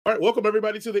All right, welcome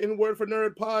everybody to the N Word for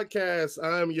Nerd podcast.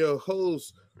 I'm your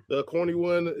host, the corny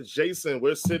one, Jason.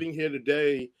 We're sitting here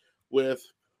today with,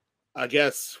 I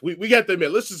guess, we got to admit,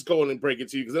 let's just go in and break it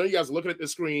to you because I know you guys are looking at the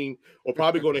screen or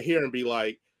probably going to hear and be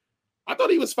like, I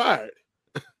thought he was fired.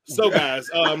 So, guys,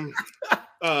 we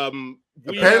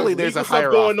apparently have there's a legal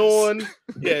higher stuff going office.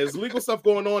 on. Yeah, there's legal stuff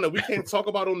going on that we can't talk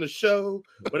about on the show.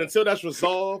 But until that's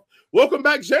resolved, welcome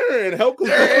back, Jaron. Welcome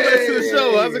back to the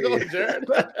show. How's it going,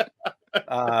 Jaron?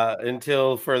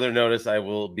 Until further notice, I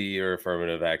will be your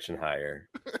affirmative action hire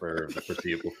for the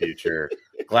foreseeable future.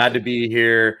 Glad to be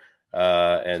here,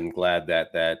 and glad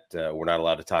that we're not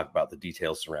allowed to talk about the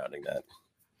details surrounding that.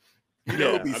 You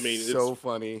know, it'd be so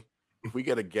funny if we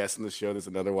get a guest on the show that's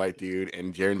another white dude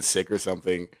and Jaren's sick or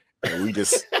something, and we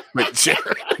just put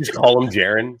Jaren. Just call him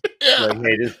Jaren. Yeah. Like,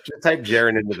 hey, just type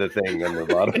Jaren into the thing on the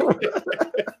bottom.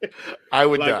 I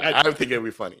would not. I would think it'd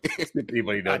be funny.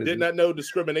 I did not know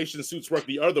discrimination suits work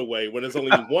the other way. When there's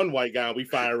only one white guy, we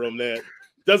fire him. That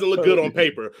doesn't look good on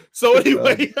paper. So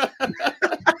anyway,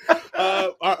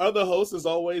 our other host, as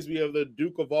always, we have the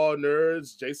Duke of all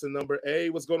nerds, Jason Number A.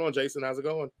 What's going on, Jason? How's it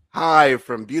going? Hi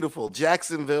from beautiful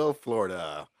Jacksonville,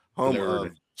 Florida, home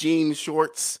of jean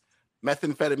shorts,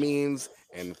 methamphetamines,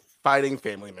 and fighting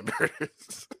family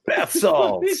members. Bath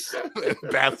salts.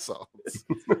 Bath salts.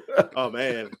 Oh,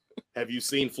 man. Have you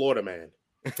seen Florida Man?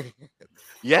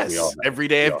 Yes. Every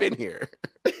day I've been here.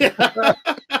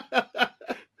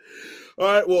 All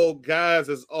right. Well, guys,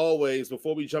 as always,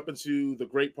 before we jump into the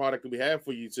great product that we have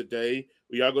for you today,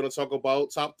 we are going to talk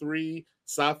about top 3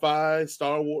 sci-fi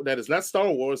Star Wars. That is not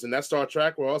Star Wars and not Star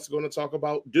Trek. We're also going to talk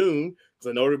about Dune, because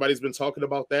I know everybody's been talking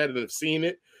about that and have seen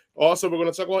it. Also, we're going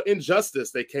to talk about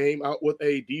Injustice. They came out with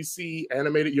a DC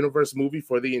animated universe movie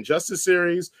for the Injustice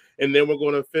series. And then we're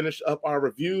going to finish up our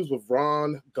reviews with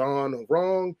Ron Gone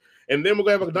Wrong. And then we're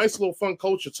going to have a nice little fun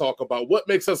culture talk about what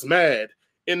makes us mad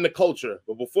in the culture.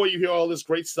 But before you hear all this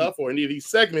great stuff or any of these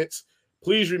segments,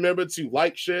 please remember to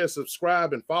like, share,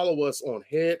 subscribe, and follow us on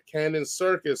Head Cannon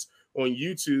Circus on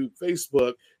YouTube,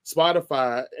 Facebook,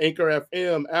 Spotify, Anchor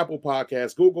FM, Apple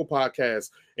Podcasts, Google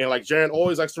Podcasts. And like Jaron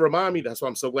always likes to remind me, that's why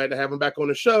I'm so glad to have him back on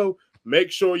the show.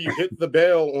 Make sure you hit the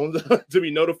bell to be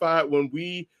notified when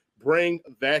we bring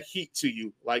that heat to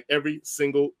you, like every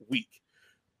single week.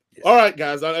 Yes. All right,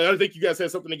 guys. I think you guys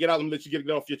had something to get out and let you get it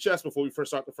off your chest before we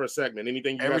first start the first segment.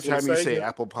 Anything you every guys time you say yeah?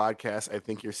 Apple Podcast, I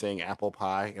think you're saying apple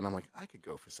pie, and I'm like, I could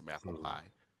go for some apple pie.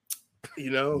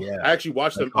 You know, I actually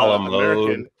watched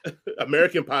the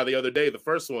American Pie the other day, the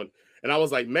first one, and I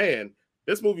was like, man,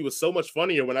 this movie was so much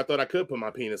funnier when I thought I could put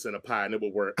my penis in a pie and it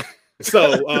would work.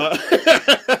 So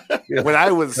when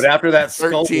I was after that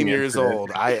 13 years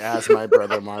old, I asked my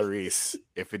brother Maurice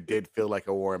if it did feel like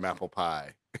a warm apple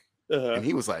pie. And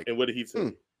he was like, and what did he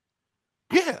say?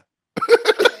 Yeah.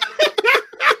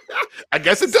 I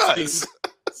guess it does.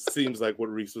 Seems like what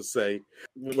Reese would say.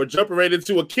 We're jumping right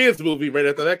into a kids movie right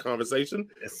after that conversation.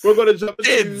 We're going to jump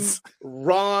into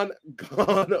Ron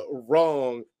Gone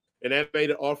Wrong, an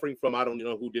animated offering from, I don't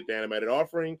know who did the animated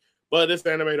offering, but it's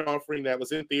the animated offering that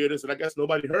was in theaters and I guess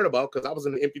nobody heard about because I was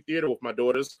in an empty theater with my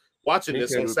daughters watching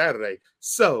this on Saturday.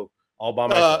 So all by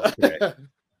myself today.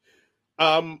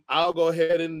 I'll go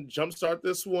ahead and jumpstart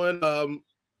this one.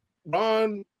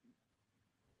 Ron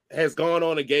has gone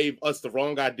on and gave us the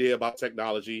wrong idea about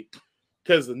technology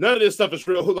because none of this stuff is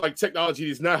real. Like,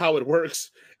 technology is not how it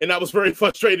works. And I was very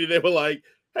frustrated. They were like,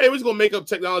 hey, we're just going to make up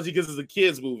technology because it's a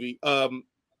kid's movie.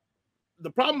 The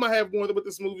problem I have more with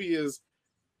this movie is,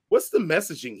 what's the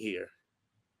messaging here?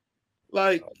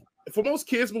 Like, for most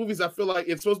kids' movies, I feel like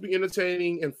it's supposed to be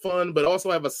entertaining and fun, but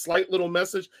also have a slight little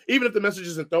message, even if the message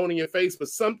isn't thrown in your face, but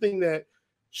something that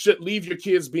should leave your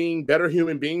kids being better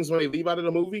human beings when they leave out of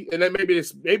the movie. And then maybe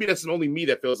that's only me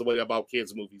that feels the way about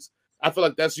kids' movies. I feel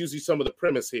like that's usually some of the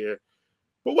premise here.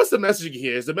 But what's the messaging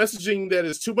here? Is the messaging that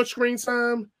is too much screen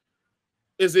time?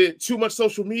 Is it too much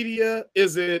social media?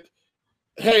 Is it,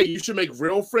 hey, you should make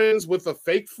real friends with a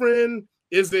fake friend?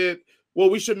 Is it, well,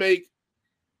 we should make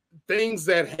things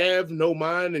that have no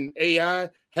mind and AI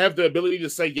have the ability to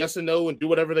say yes and no and do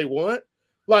whatever they want?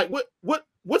 Like,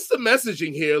 what's the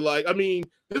messaging here? Like, I mean,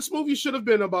 this movie should have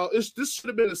been about this should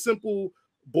have been a simple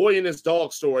boy and his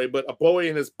dog story, but a boy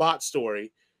and his bot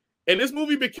story. And this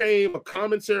movie became a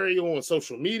commentary on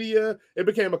social media. It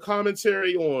became a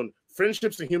commentary on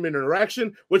friendships and human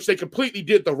interaction, which they completely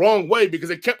did the wrong way because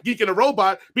they kept Geek and a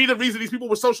Robot be the reason these people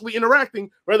were socially interacting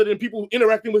rather than people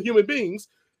interacting with human beings.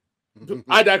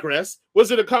 I digress.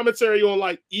 Was it a commentary on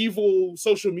like evil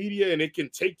social media and it can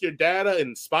take your data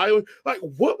and spy on? Like,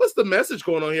 what was the message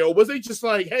going on here? Or was they just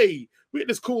like, hey, we had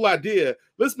this cool idea.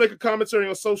 Let's make a commentary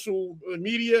on social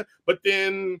media, but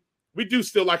then we do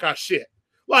still like our shit.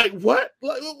 Like what?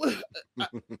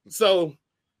 So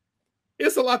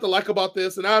it's a lot to like about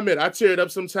this, and I admit I teared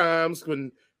up sometimes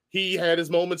when he had his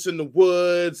moments in the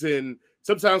woods, and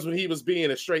sometimes when he was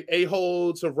being a straight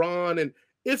a-hole to Ron, and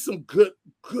it's some good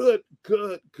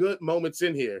moments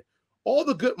in here. All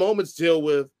the good moments deal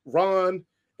with Ron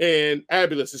and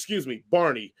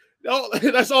Barney.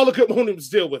 That's all the good moments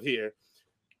deal with here.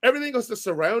 Everything else that's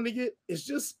surrounding it is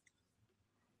just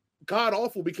god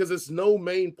awful because there's no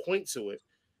main point to it.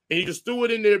 And you just threw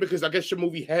it in there because I guess your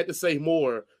movie had to say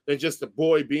more than just the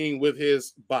boy being with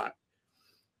his bot.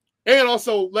 And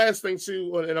also, last thing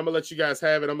too, and I'm gonna let you guys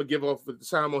have it. I'm gonna give off the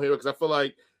time on here because I feel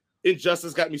like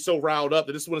Injustice got me so riled up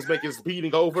that this one is making us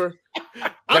bleeding over.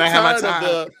 I'm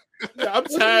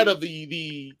tired of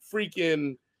the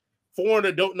freaking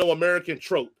foreigner don't know American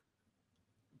trope.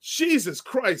 Jesus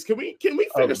Christ, can we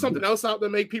figure something else out that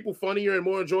make people funnier and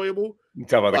more enjoyable? You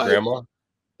talking about the grandma?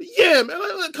 Yeah, man.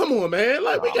 Like, come on, man.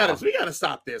 Like we gotta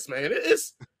stop this, man.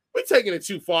 We're taking it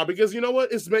too far because you know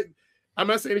what? I'm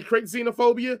not saying it creates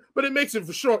xenophobia, but it makes it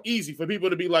for sure easy for people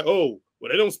to be like, oh, well,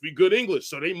 they don't speak good English,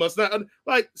 so they must not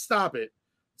like stop it.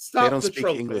 Stop. They don't speak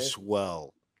English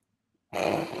well.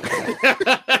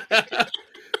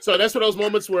 So that's one of those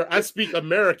moments where I speak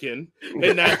American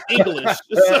and not English.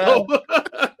 But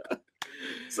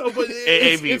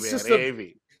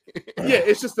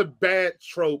it's just a bad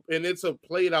trope, and it's a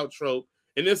played out trope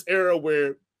in this era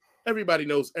where everybody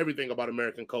knows everything about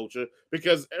American culture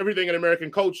because everything in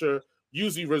American culture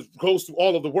usually goes to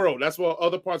all of the world. That's why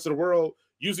other parts of the world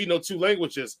usually know two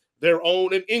languages, their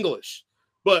own and English.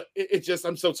 But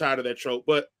I'm so tired of that trope.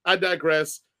 But I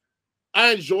digress.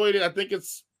 I enjoyed it. I think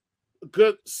it's a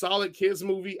good, solid kids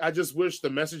movie. I just wish the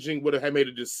messaging would have made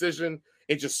a decision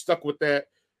and just stuck with that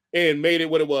and made it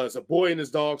what it was, a boy and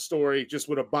his dog story, just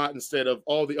with a bot instead of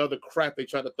all the other crap they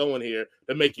tried to throw in here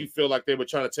to make you feel like they were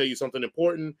trying to tell you something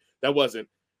important that wasn't.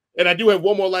 And I do have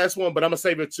one more last one, but I'm going to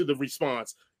save it to the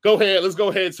response. Go ahead. Let's go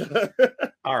ahead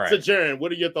all right. To Jaron.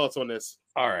 What are your thoughts on this?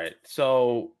 All right.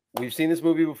 So we've seen this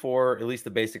movie before, at least the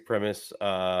basic premise,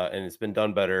 and it's been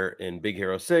done better in Big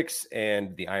Hero 6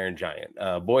 and The Iron Giant.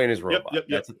 Boy and His Robot. Yep.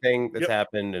 That's a thing that's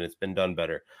happened, and it's been done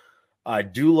better. I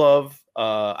do love.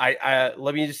 I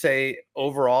let me just say,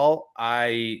 overall,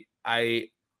 I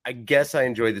guess I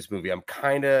enjoyed this movie. I'm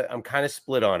kind of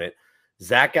split on it.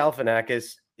 Zach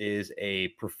Galifianakis is a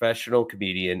professional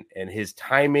comedian, and his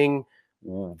timing,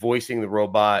 voicing the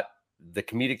robot, the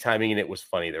comedic timing in it was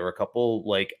funny. There were a couple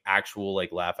actual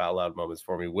laugh out loud moments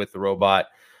for me with the robot.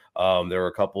 There were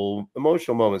a couple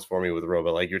emotional moments for me with the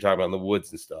robot, like you're talking about in the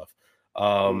woods and stuff.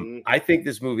 I think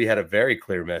this movie had a very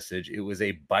clear message. It was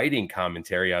a biting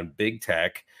commentary on big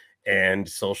tech and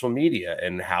social media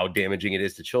and how damaging it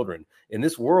is to children. In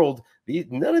this world,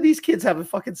 none of these kids have a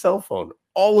fucking cell phone.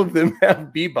 All of them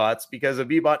have B-bots because a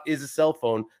B-bot is a cell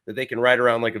phone that they can ride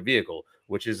around like a vehicle,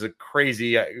 which is a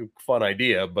crazy, fun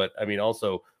idea, but I mean,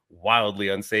 also wildly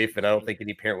unsafe. And I don't think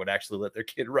any parent would actually let their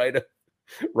kid ride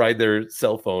their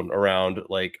cell phone around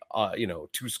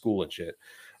to school and shit.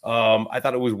 I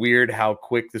thought it was weird how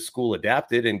quick the school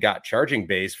adapted and got charging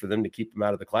bays for them to keep them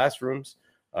out of the classrooms.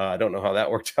 I don't know how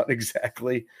that worked out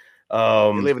exactly.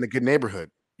 They live in a good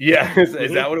neighborhood. Yeah, is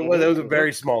that what it was? That was a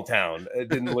very small town. It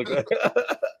didn't look like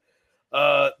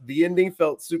the ending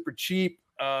felt super cheap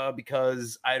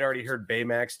because I'd already heard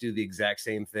Baymax do the exact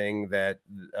same thing that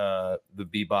the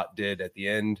B-bot did at the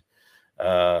end.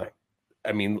 I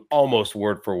mean, almost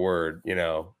word for word,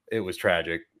 it was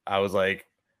tragic. I was like,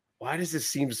 why does this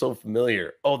seem so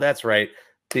familiar? Oh, that's right.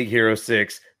 Big Hero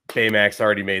 6. Baymax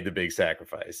already made the big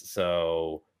sacrifice.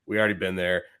 So we already been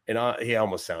there. And he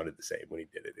almost sounded the same when he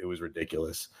did it. It was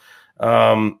ridiculous.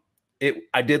 I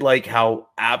did like how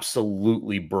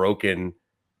absolutely broken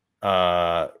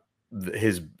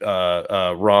his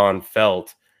Ron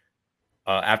felt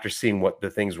after seeing what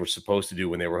the things were supposed to do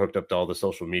when they were hooked up to all the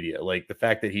social media. Like the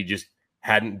fact that he just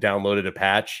hadn't downloaded a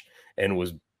patch and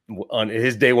was on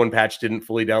his day one patch didn't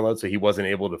fully download, so he wasn't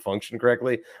able to function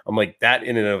correctly. I'm like, that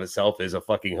in and of itself is a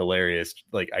fucking hilarious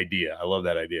idea. I love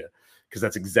that idea because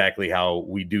that's exactly how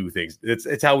we do things.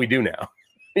 It's how we do now.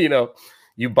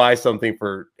 You buy something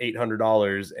for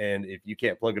 $800, and if you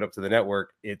can't plug it up to the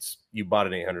network, you bought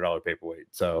an $800 paperweight.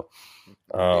 So,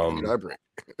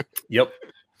 yep.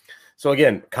 So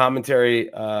again,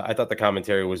 commentary. I thought the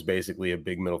commentary was basically a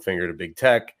big middle finger to big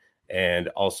tech. And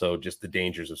also just the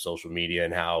dangers of social media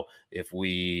and how if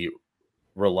we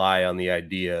rely on the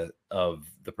idea of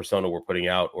the persona we're putting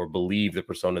out or believe the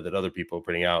persona that other people are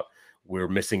putting out, we're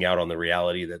missing out on the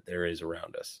reality that there is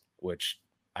around us, which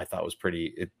I thought was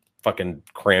it fucking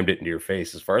crammed it into your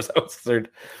face as far as I was concerned.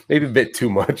 Maybe a bit too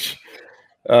much.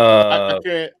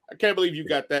 I can't believe you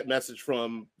got that message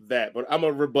from that, but I'm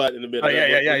a rebut in the middle.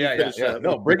 Yeah.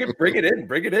 No, bring it in.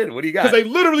 What do you got? Because they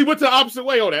literally went the opposite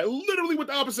way on that. Literally went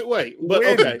the opposite way. But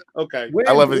okay.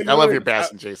 I love it. I love your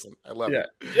passion, Jason. I love it.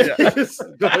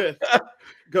 Yeah.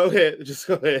 Go ahead. Just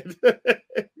go ahead.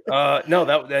 No,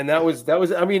 that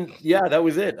was. I mean, yeah, that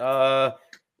was it.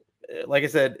 Like I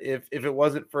said, if it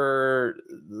wasn't for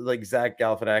like Zach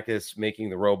Galifianakis making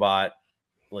the robot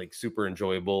like super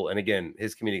enjoyable, and again,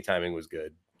 his comedic timing was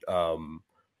good.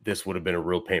 This would have been a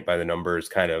real paint by the numbers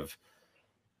kind of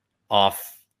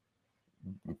off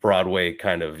Broadway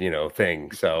kind of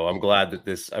thing. So I'm glad that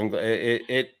this. I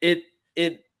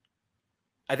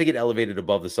think it elevated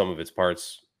above the sum of its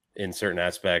parts in certain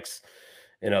aspects.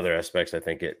 In other aspects, I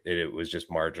think it was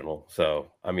just marginal. So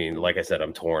I mean, like I said,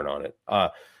 I'm torn on it.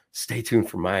 Stay tuned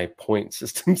for my point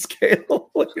system scale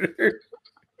later.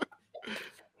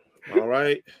 All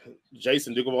right,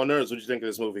 Jason, Duke of all nerds. What do you think of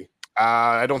this movie?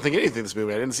 I don't think anything of this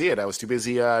movie. I didn't see it. I was too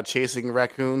busy chasing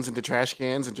raccoons into trash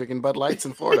cans and drinking Bud Lights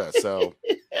in Florida. So,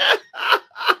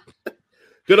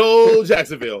 good old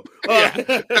Jacksonville.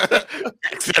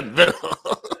 Jacksonville.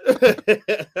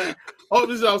 Oh,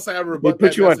 this is outside. They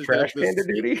put you on trash can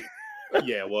duty.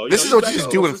 Yeah, well, this is what you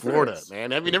just do in Florida,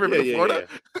 man. Have you never been to Florida?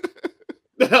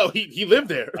 Yeah. No, he lived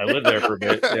there. I lived there for a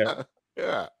bit.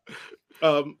 Yeah.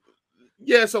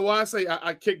 Yeah, so why I say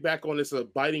I kick back on this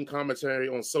biting commentary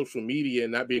on social media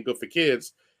and not being good for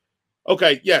kids.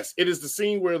 Okay, yes, it is the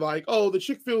scene where like, oh, the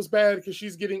chick feels bad because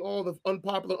she's getting all the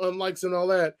unpopular unlikes and all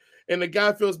that, and the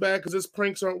guy feels bad because his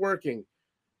pranks aren't working.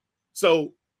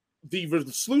 So the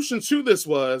solution to this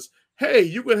was, hey,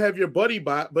 you can have your buddy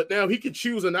bot, but now he could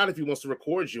choose or not if he wants to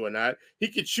record you or not. He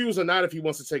could choose or not if he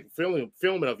wants to take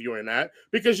filming of you or not.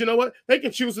 Because you know what? They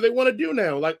can choose what they want to do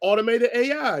now, like automated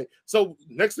AI. So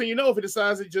next thing you know, if it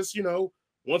decides it just,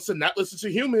 wants to not listen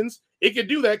to humans, it could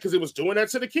do that because it was doing that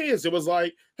to the kids. It was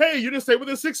like, hey, you didn't stay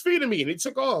within 6 feet of me. And he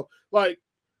took off. Like,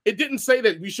 it didn't say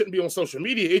that we shouldn't be on social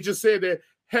media. It just said that,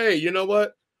 hey, you know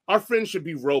what? Our friends should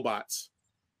be robots.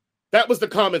 That was the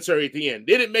commentary at the end.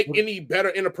 They didn't make any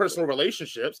better interpersonal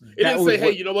relationships. It didn't say,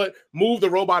 hey, you know what? Move the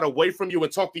robot away from you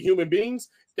and talk to human beings.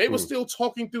 They were still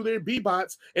talking through their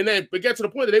B-bots. And then it got to the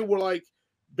point that they were like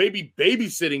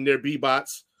babysitting their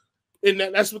B-bots. And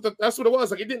that's what it was.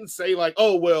 Like, it didn't say like,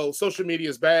 oh, well, social media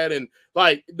is bad. And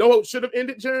like, no, it should have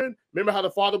ended, Jaron. Remember how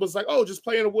the father was like, oh, just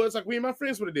play in the woods like we and my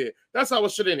friends would have did. That's how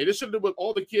it should have ended. It should have been with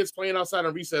all the kids playing outside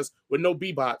on recess with no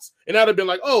B-bots. And that would have been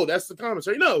like, oh, that's the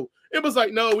commentary. No, it was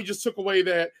like, no, we just took away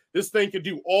that this thing could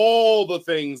do all the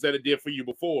things that it did for you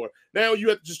before. Now you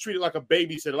have to just treat it like a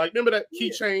babysitter. Like, remember that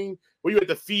keychain where you had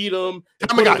to feed them?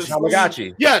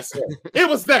 Tamagotchi. Yes, it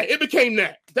was that. It became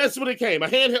that. That's what it came. A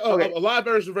handheld, a live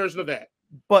version of that.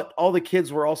 But all the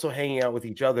kids were also hanging out with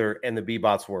each other, and the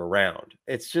B-bots were around.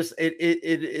 It's just it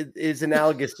is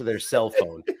analogous to their cell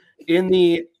phone. In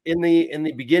the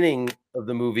beginning of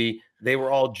the movie, they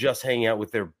were all just hanging out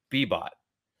with their B-bot,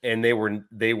 and they weren't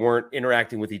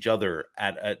interacting with each other.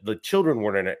 The children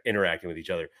weren't interacting with each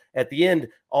other. At the end,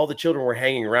 all the children were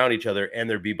hanging around each other, and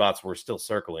their B-bots were still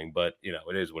circling. But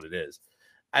it is what it is.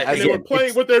 They were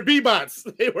playing with their B-bots.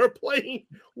 They were playing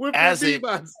with their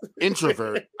B-bots.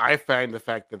 Introvert, I find the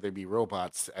fact that there be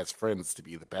robots as friends to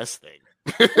be the best thing.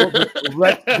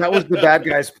 That was the bad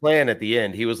guy's plan at the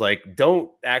end. He was like, don't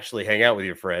actually hang out with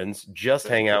your friends, just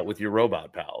hang out with your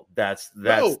robot pal. That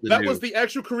was the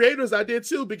actual creators idea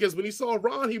too, because when he saw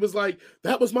Ron, he was like,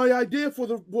 that was my idea for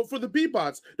the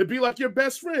B-bots, to be like your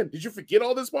best friend. Did you forget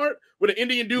all this part where the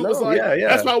Indian dude was like,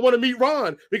 that's why I want to meet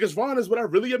Ron, because Ron is what I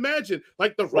really imagined,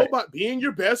 like the robot being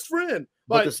your best friend.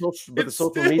 But the social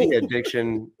media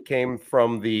addiction came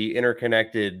from the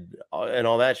interconnected and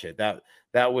all that shit.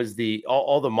 That was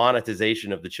all the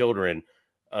monetization of the children.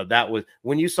 That was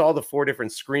when you saw the 4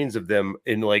 different screens of them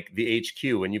in like the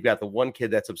HQ, and you've got the one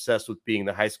kid that's obsessed with being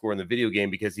the high score in the video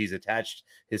game because he's attached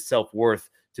his self-worth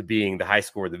to being the high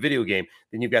score of the video game.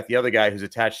 Then you've got the other guy who's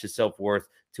attached his self-worth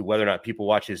to whether or not people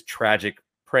watch his tragic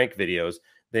prank videos.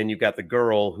 Then you've got the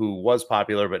girl who was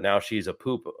popular, but now she's a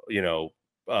poop,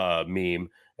 meme,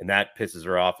 and that pisses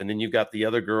her off. And then you've got the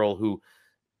other girl who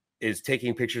is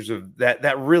taking pictures of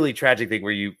that really tragic thing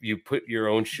where you put your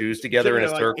own shoes together in a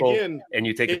circle and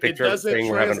you take a picture of the thing. It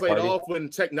doesn't translate off when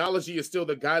technology is still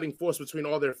the guiding force between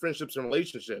all their friendships and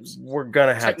relationships. We're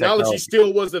gonna have technology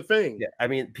still was the thing. Yeah, I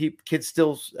mean, kids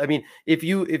still. I mean, if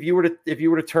you were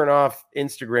to turn off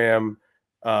Instagram,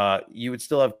 you would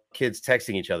still have kids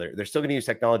texting each other. They're still going to use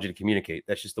technology to communicate.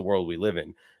 That's just the world we live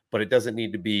in. But it doesn't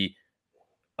need to be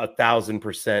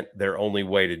 1,000% their only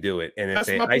way to do it. And that's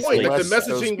my point. Like, the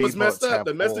messaging was messed up.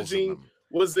 The messaging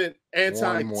wasn't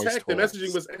anti-tech. The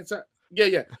messaging holes. was anti.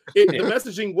 Yeah. The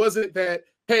messaging wasn't that,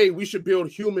 hey, we should build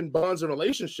human bonds and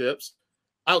relationships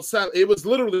outside. It was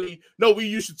literally, no, we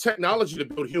use technology to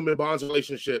build human bonds and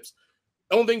relationships.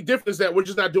 The only thing different is that we're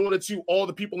just not doing it to all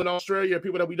the people in Australia,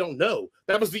 people that we don't know.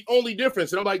 That was the only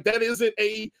difference. And I'm like, that isn't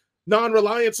a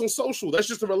non-reliance on social. That's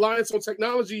just a reliance on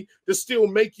technology to still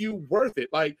make you worth it.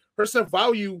 Like, her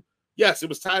self-value, yes, it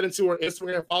was tied into her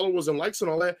Instagram followers and likes and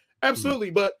all that.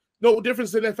 Absolutely. But no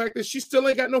difference in the fact that she still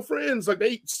ain't got no friends. Like,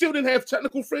 they still didn't have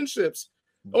technical friendships.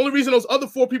 The only reason those other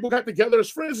 4 people got together as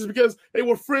friends is because they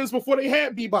were friends before they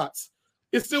had B-bots.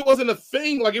 It still wasn't a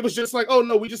thing. Like, it was just like, oh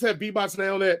no, we just have B-bots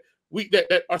now that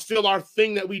that are still our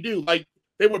thing that we do. Like,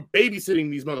 they were babysitting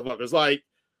these motherfuckers. Like,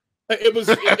 it's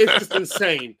just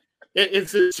insane.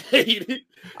 It's insane.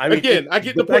 I mean, again, I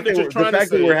get the point that you're trying to say.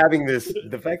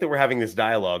 The fact that we're having this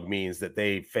dialogue means that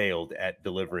they failed at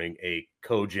delivering a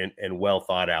cogent and well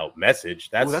thought out message.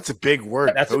 That's a big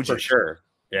word. That's for sure.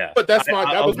 Yeah, but that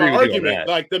was my argument.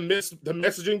 Like, the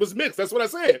messaging was mixed. That's what I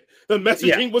said. The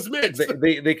messaging was mixed.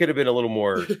 They could have been a little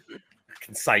more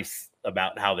concise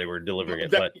about how they were delivering it.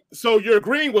 But so you're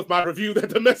agreeing with my review that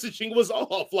the messaging was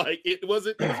off. Like, it was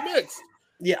mixed.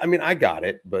 Yeah, I mean, I got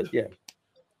it, but yeah.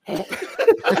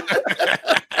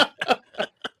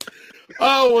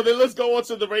 Oh, well, then let's go on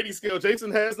to the rating scale.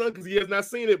 Jason has none because he has not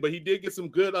seen it, but he did get some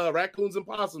good raccoons and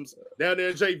possums down there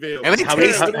in Jayville.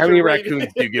 How many raccoons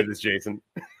do you give this, Jason?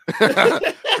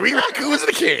 3 raccoons in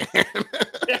a can.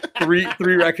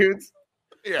 three raccoons?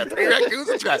 Yeah, 3 raccoons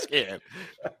in a trash can.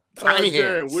 Tiny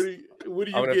hands. What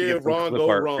do you give Ron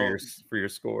go wrong for your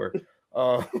score?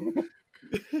 Like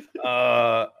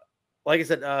I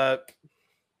said,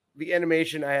 the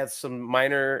animation, I had some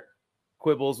minor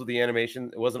quibbles with the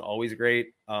animation. It wasn't always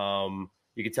great. You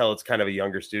could tell it's kind of a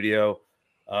younger studio.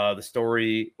 The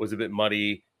story was a bit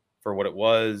muddy for what it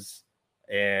was,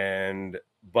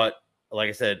 but like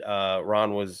I said,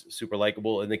 Ron was super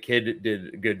likable, and the kid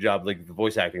did a good job. Like, the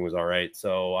voice acting was all right,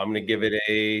 so I'm gonna give it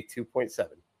a 2.7.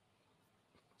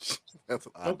 That's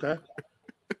okay.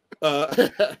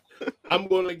 I'm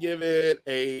gonna give it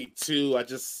a 2. I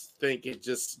just think it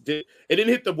didn't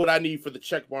hit what I need for the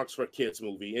check marks for a kids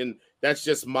movie, and that's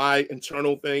just my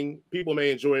internal thing. People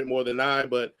may enjoy it more than I,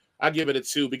 but I give it a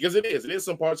 2 because it is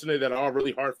some parts in it that are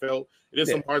really heartfelt. It is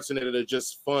some parts in it that are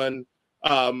just fun.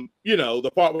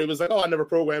 The part where he was like, "Oh, I never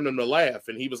programmed him to laugh,"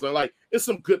 and he was like, "There's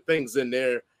some good things in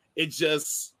there." It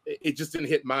just didn't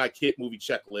hit my kid movie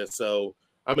checklist, so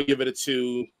I'm gonna give it a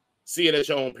 2. See it at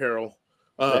your own peril.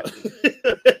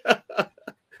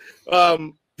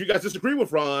 If you guys disagree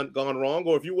with Ron Gone Wrong,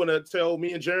 or if you want to tell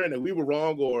me and Jaron that we were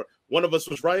wrong or one of us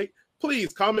was right,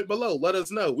 please comment below. Let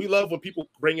us know. We love when people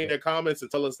bring in their comments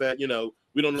and tell us that, we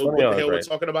don't know what the hell we're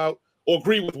talking about, or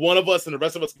agree with one of us and the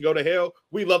rest of us can go to hell.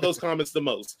 We love those comments the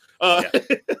most.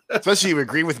 Especially if you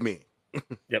agree with me.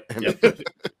 Yep.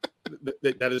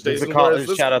 That is Jason.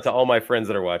 Shout out to all my friends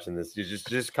that are watching this.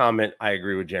 Just comment, I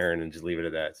agree with Jaron, and just leave it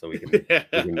at that, so we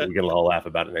can all laugh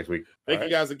about it next week. Thank you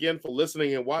guys again for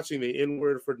listening and watching the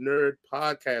N-Word for Nerd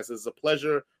podcast. It's a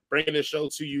pleasure bringing this show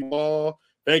to you all.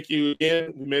 Thank you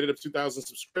again. We made it up to 2,000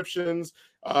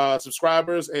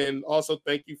 subscribers, and also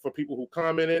thank you for people who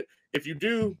commented. If you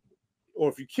do, or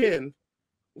if you can,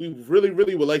 we really,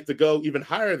 really would like to go even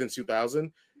higher than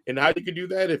 2,000. And how you can do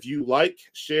that? If you like,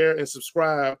 share, and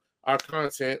subscribe our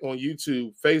content on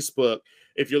YouTube, Facebook.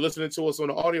 If you're listening to us on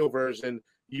the audio version,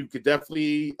 you could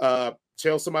definitely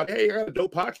tell somebody, hey, I got a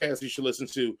dope podcast you should listen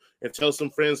to, and tell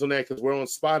some friends on that, because we're on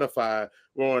Spotify,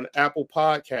 we're on Apple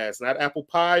Podcasts, not Apple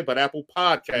Pie, but Apple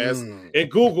Podcasts,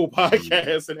 and Google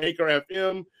Podcasts, and Anchor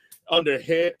FM under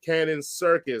Head Cannon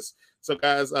Circus. So,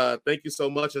 guys, thank you so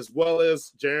much, as well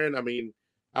as Jaron. I mean,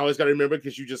 I always got to remember,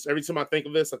 because every time I think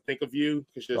of this, I think of you,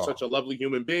 because you're such a lovely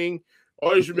human being.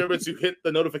 Always remember to hit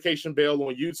the notification bell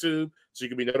on YouTube so you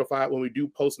can be notified when we do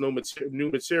post new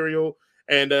material.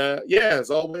 And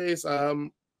as always, Jaron,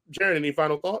 any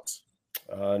final thoughts?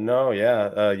 No,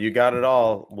 you got it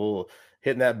all.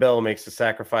 Hitting that bell makes a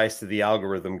sacrifice to the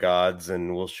algorithm gods,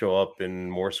 and we'll show up in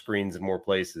more screens and more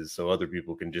places so other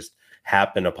people can just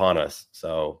happen upon us.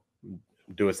 So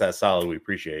do us that solid. We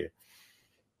appreciate it.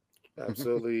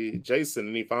 Absolutely. Jason,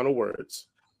 any final words?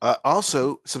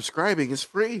 Also, subscribing is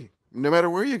free. No matter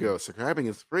where you go, subscribing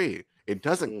is free. It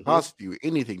doesn't cost you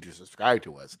anything to subscribe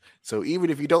to us. So even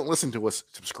if you don't listen to us,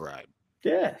 subscribe.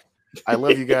 Yeah. I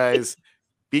love you guys.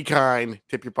 Be kind.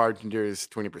 Tip your bartenders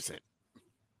 20%.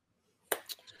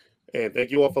 And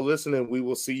thank you all for listening. We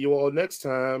will see you all next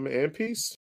time, and peace.